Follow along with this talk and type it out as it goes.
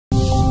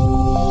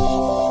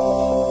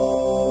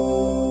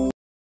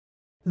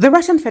The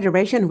Russian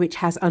Federation, which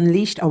has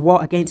unleashed a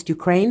war against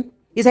Ukraine,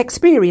 is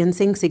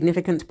experiencing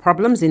significant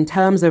problems in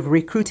terms of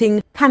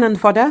recruiting cannon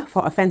fodder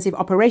for offensive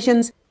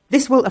operations.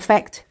 This will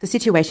affect the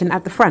situation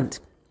at the front.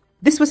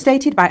 This was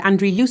stated by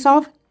Andrey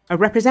Yusov, a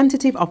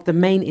representative of the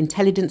Main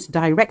Intelligence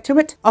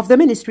Directorate of the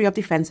Ministry of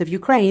Defense of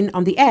Ukraine,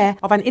 on the air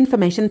of an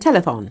information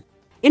telethon.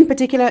 In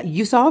particular,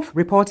 Yusov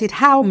reported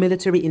how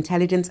military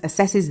intelligence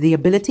assesses the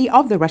ability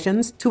of the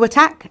Russians to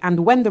attack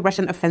and when the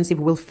Russian offensive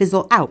will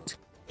fizzle out.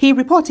 He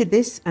reported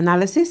this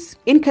analysis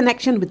in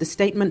connection with the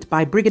statement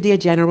by Brigadier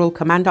General,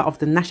 Commander of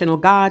the National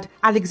Guard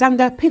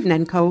Alexander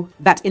Pivnenko,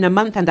 that in a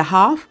month and a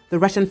half, the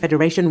Russian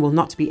Federation will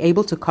not be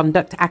able to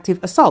conduct active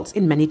assaults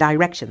in many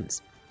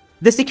directions.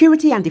 The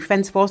security and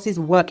defense forces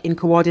work in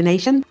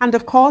coordination, and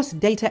of course,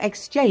 data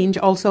exchange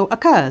also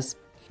occurs.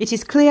 It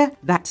is clear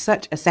that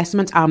such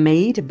assessments are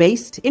made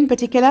based, in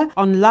particular,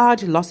 on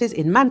large losses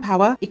in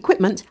manpower,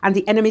 equipment, and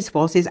the enemy's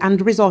forces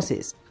and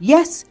resources.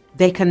 Yes,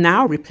 they can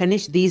now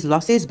replenish these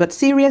losses, but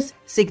serious,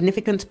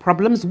 significant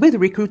problems with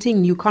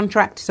recruiting new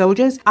contract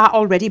soldiers are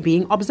already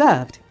being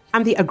observed.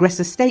 And the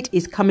aggressor state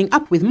is coming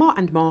up with more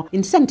and more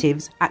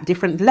incentives at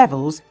different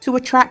levels to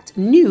attract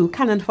new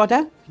cannon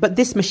fodder, but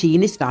this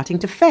machine is starting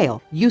to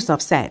fail,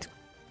 Yusov said.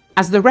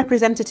 As the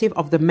representative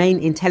of the Main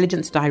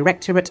Intelligence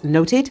Directorate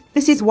noted,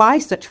 this is why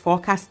such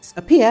forecasts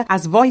appear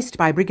as voiced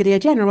by Brigadier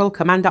General,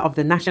 Commander of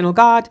the National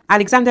Guard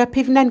Alexander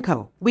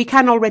Pivnenko. We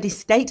can already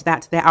state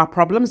that there are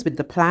problems with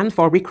the plan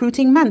for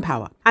recruiting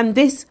manpower, and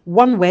this,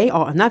 one way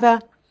or another,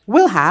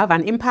 will have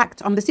an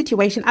impact on the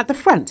situation at the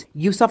front,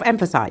 Yusov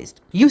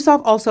emphasized.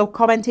 Yusov also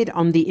commented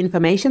on the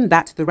information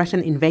that the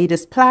Russian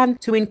invaders plan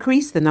to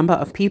increase the number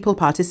of people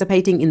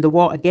participating in the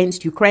war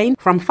against Ukraine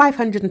from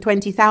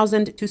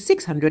 520,000 to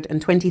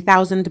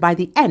 620,000 by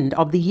the end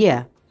of the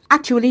year.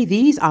 Actually,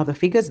 these are the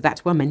figures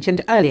that were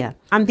mentioned earlier,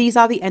 and these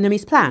are the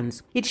enemy's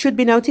plans. It should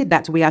be noted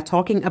that we are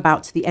talking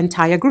about the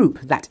entire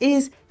group. That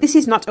is, this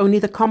is not only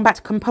the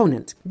combat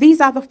component. These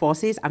are the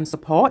forces and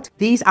support.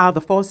 These are the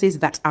forces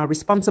that are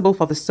responsible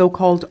for the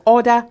so-called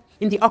order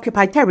in the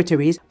occupied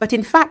territories, but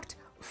in fact,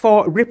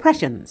 for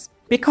repressions.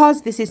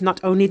 Because this is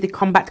not only the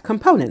combat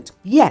component.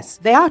 Yes,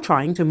 they are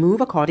trying to move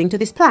according to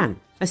this plan.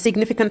 A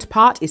significant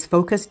part is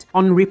focused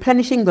on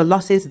replenishing the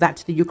losses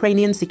that the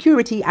Ukrainian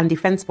security and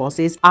defense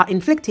forces are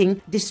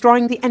inflicting,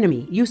 destroying the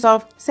enemy,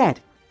 Yusov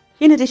said.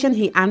 In addition,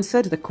 he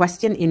answered the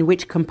question in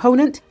which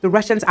component the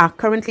Russians are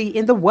currently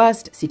in the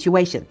worst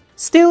situation.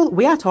 Still,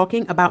 we are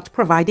talking about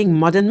providing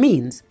modern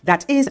means,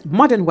 that is,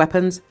 modern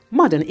weapons,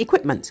 modern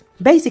equipment.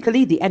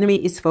 Basically, the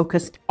enemy is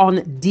focused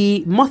on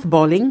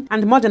de-mothballing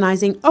and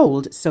modernizing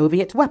old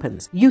Soviet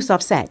weapons,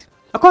 Yusov said.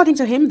 According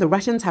to him, the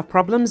Russians have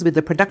problems with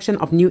the production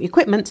of new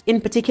equipment, in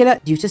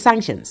particular due to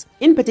sanctions.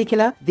 In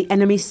particular, the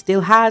enemy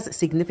still has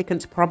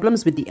significant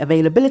problems with the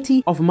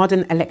availability of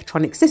modern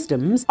electronic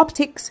systems,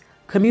 optics,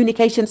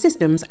 communication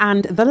systems,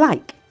 and the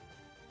like.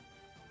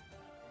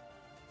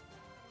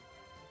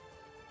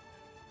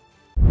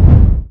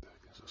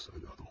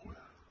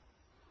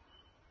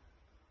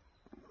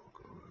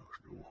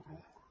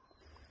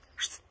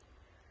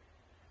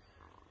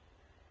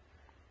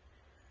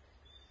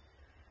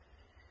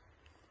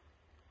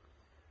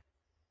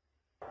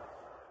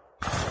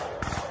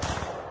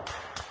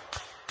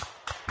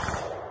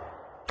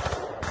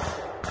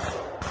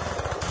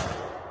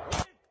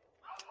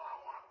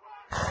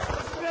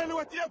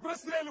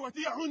 простреливать,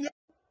 я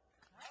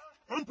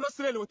он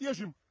простреливать,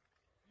 ежим.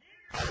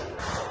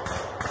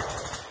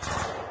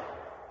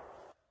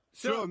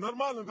 Все,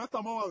 нормально,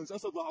 это мавалец,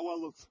 это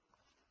мавалец.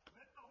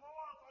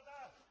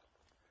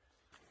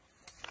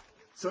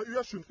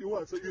 Саюшин,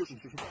 Иван,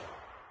 саюшин.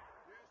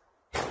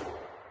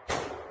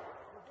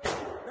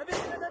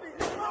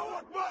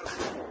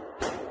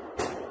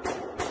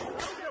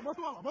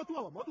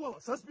 Матвала,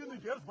 со спины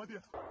вверх,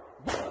 молодец.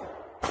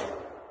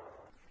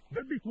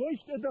 Добить лойш,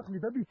 отдохни,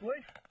 добить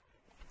лойш.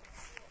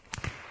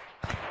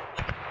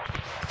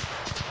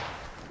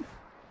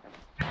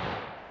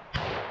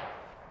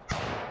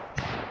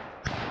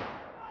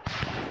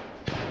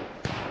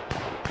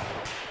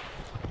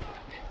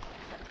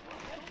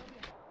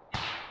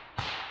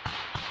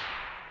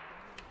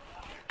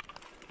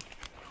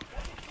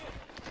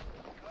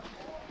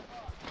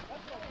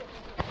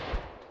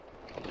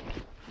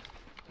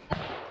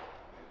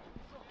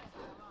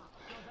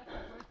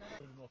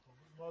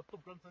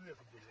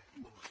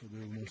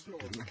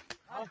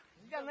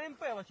 Я на МП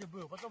вообще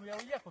был, потом я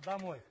уехал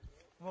домой.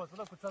 Вот,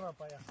 туда пацанам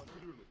поехал.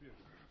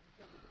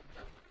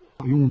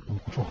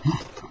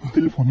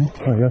 Телефон, нет?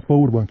 А, я с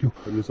пауэрбанком.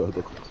 Колеса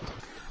так.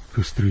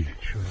 Быстрее,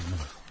 что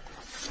нормально.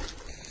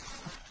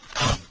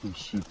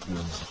 Туши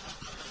прямо.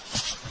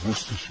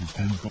 Растуши,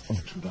 там попал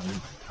сюда,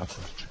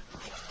 отпусти.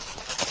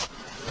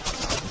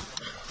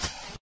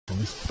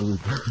 Он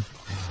стоит.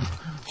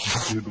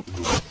 Еду.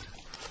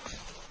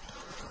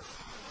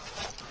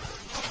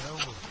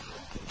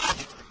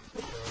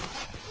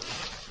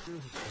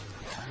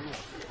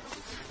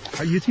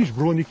 Едешь,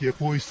 броник, я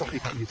поезд,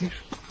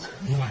 едешь?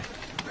 Давай.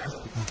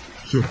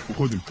 Все,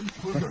 уходим.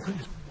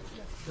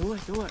 Давай,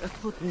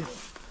 отходи.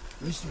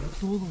 Весь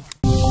в